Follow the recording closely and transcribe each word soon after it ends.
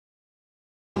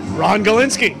Ron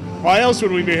Gilinsky. Why else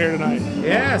would we be here tonight?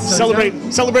 Yeah,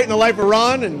 celebrating the life of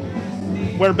Ron,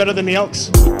 and we're better than the Elks.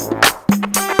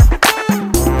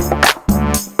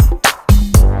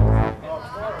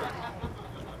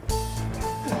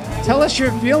 Tell us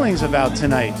your feelings about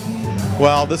tonight.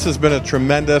 Well, this has been a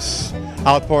tremendous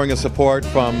outpouring of support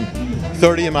from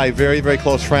 30 of my very, very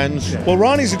close friends. Well,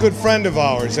 Ronnie's a good friend of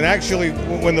ours, and actually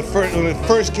when it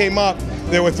first came up,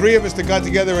 there were 3 of us that got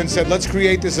together and said, let's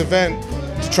create this event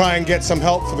to try and get some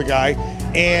help for the guy.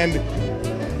 And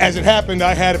as it happened,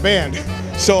 I had a band.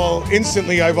 So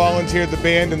instantly I volunteered the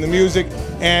band and the music,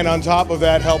 and on top of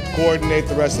that helped coordinate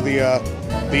the rest of the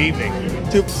evening.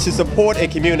 To support a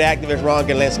community activist, Ron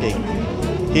Gilinsky.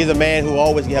 He's a man who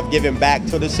always have given back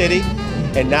to the city,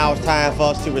 and now it's time for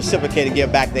us to reciprocate and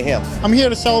give back to him. I'm here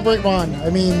to celebrate Ron.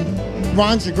 I mean,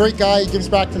 Ron's a great guy. He gives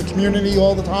back to the community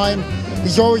all the time.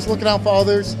 He's always looking out for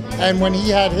others, and when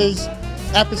he had his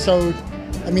episode,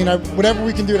 I mean, whatever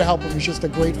we can do to help him, he's just a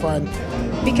great friend.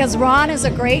 Because Ron is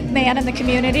a great man in the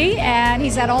community, and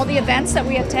he's at all the events that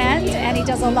we attend, and he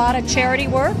does a lot of charity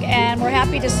work, and we're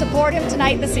happy to support him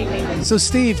tonight this evening. So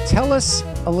Steve, tell us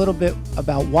a little bit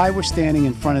about why we're standing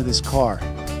in front of this car.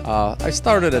 I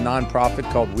started a nonprofit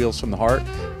called Wheels from the Heart,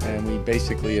 and we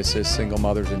basically assist single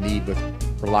mothers in need with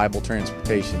reliable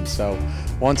transportation. So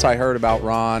once I heard about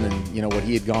Ron and what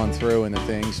he had gone through and the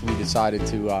things, we decided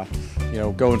to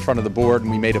go in front of the board, and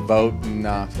we made a vote, and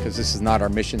because this is not our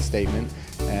mission statement,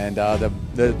 and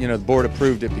the board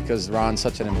approved it because Ron's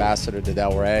such an ambassador to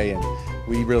Delray, and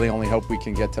we really only hope we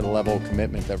can get to the level of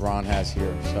commitment that Ron has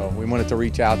here. So we wanted to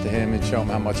reach out to him and show him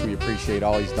how much we appreciate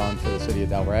all he's done for the city of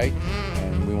Delray,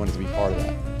 and we wanted to be part of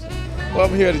that. Well,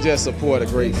 I'm here to just support a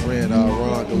great friend,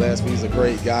 Ron Gilinsky. He's a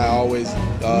great guy, always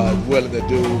willing to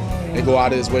do and go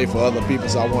out of his way for other people.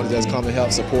 So I want to just come and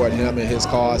help support him and his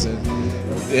cause, and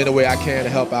in a way I can to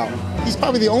help out. He's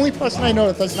probably the only person I know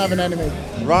that doesn't have an enemy.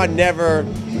 Ron never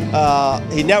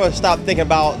stopped thinking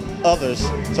about others.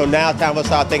 So now it's time to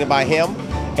start thinking about him,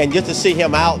 and just to see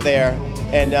him out there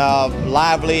and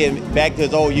lively and back to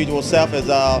his old usual self is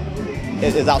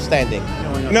outstanding.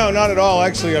 No, not at all.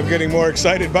 Actually, I'm getting more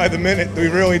excited by the minute.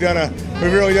 We've really done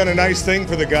a nice thing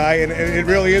for the guy, and it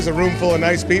really is a room full of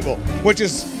nice people, which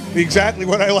is exactly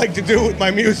what I like to do with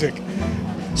my music.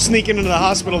 Sneaking into the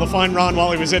hospital to find Ron while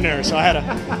he was in there, so I had to.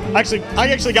 I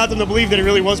actually got them to believe that he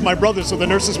really was my brother, so the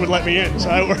nurses would let me in. So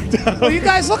it worked out. Well, you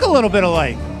guys look a little bit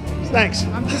alike. Thanks.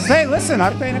 I'm just saying. Listen,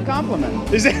 I'm paying a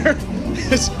compliment. Is there?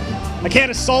 I can't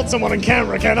assault someone on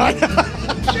camera, can I?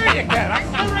 Sure you can. I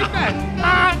can go right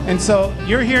back. And so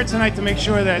you're here tonight to make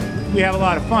sure that we have a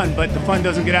lot of fun, but the fun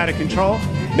doesn't get out of control.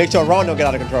 Make sure Ron don't get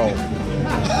out of control.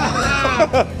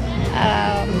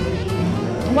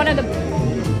 One of the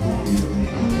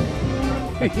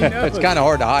It's kind of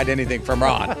hard to hide anything from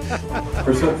Ron.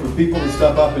 For people to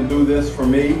step up and do this for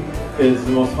me is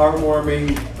the most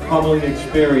heartwarming, humbling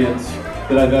experience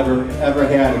that I've ever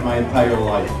had in my entire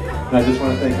life. And I just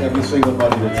want to thank every single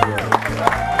buddy that's here.